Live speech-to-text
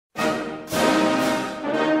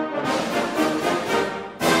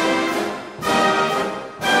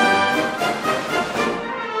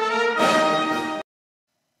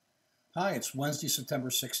Hi, it's Wednesday, September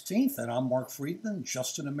 16th, and I'm Mark Friedman,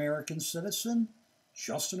 just an American citizen.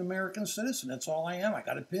 Just an American citizen. That's all I am. I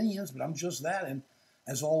got opinions, but I'm just that. And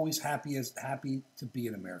as always, happy to be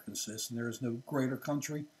an American citizen. There is no greater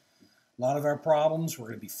country. A lot of our problems we're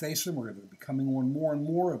going to be facing. We're going to be coming on more and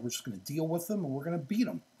more. And we're just going to deal with them, and we're going to beat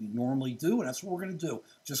them. We normally do, and that's what we're going to do.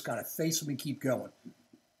 Just got to face them and keep going.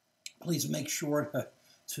 Please make sure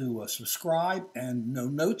to subscribe, and no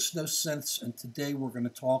notes, no sense. And today we're going to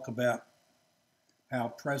talk about how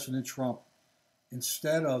President Trump,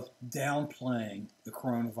 instead of downplaying the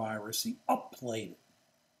coronavirus, he upplayed it.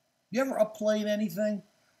 You ever upplayed anything?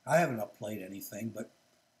 I haven't upplayed anything, but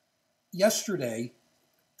yesterday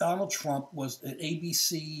Donald Trump was at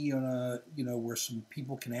ABC, where some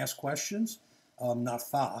people can ask questions. Not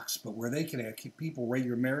Fox, but where they can ask people,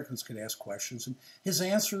 regular Americans can ask questions. And his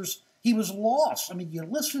answers, he was lost. I mean, you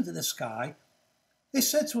listen to this guy. They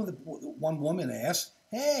said to him, one woman asked,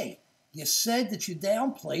 hey, you said that you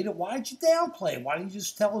downplayed it. Why did you downplay it? Why didn't you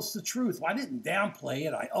just tell us the truth? Well, I didn't downplay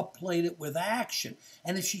it. I upplayed it with action.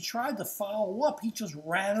 And if she tried to follow up, he just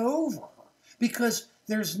ran over her because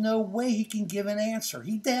there's no way he can give an answer.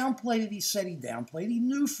 He downplayed it. He said he downplayed it. He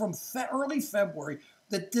knew from early February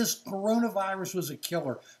that this coronavirus was a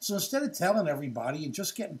killer. So instead of telling everybody and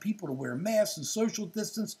just getting people to wear masks and social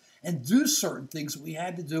distance and do certain things that we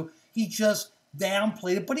had to do, he just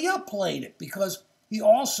downplayed it, but he upplayed it because he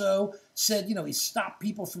also said, he stopped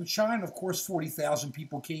people from China. Of course, 40,000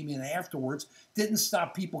 people came in afterwards. Didn't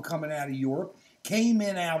stop people coming out of Europe. Came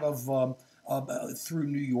in out of through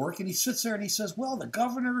New York, and he sits there and he says, well, the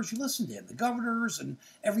governors, you listen to him, the governors and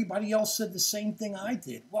everybody else said the same thing I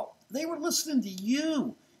did. Well, they were listening to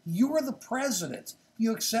you. You are the president.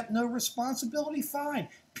 You accept no responsibility, fine.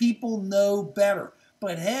 People know better.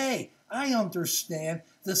 But hey, I understand.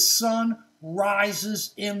 The sun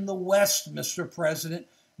rises in the west, Mr. President.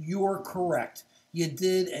 You're correct. You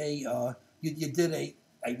did a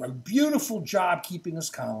beautiful job keeping us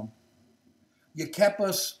calm. You kept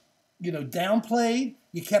us downplayed.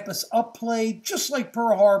 You kept us upplayed, just like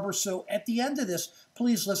Pearl Harbor. So at the end of this,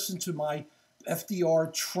 please listen to my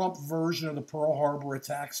FDR Trump version of the Pearl Harbor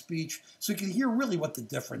attack speech so you can hear really what the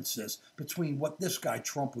difference is between what this guy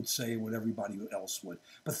Trump would say and what everybody else would.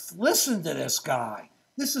 But listen to this guy.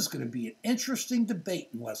 This is going to be an interesting debate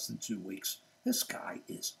in less than 2 weeks. This guy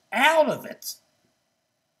is out of it.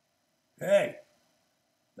 Hey,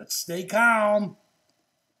 let's stay calm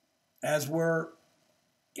as we're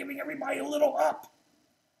giving everybody a little up.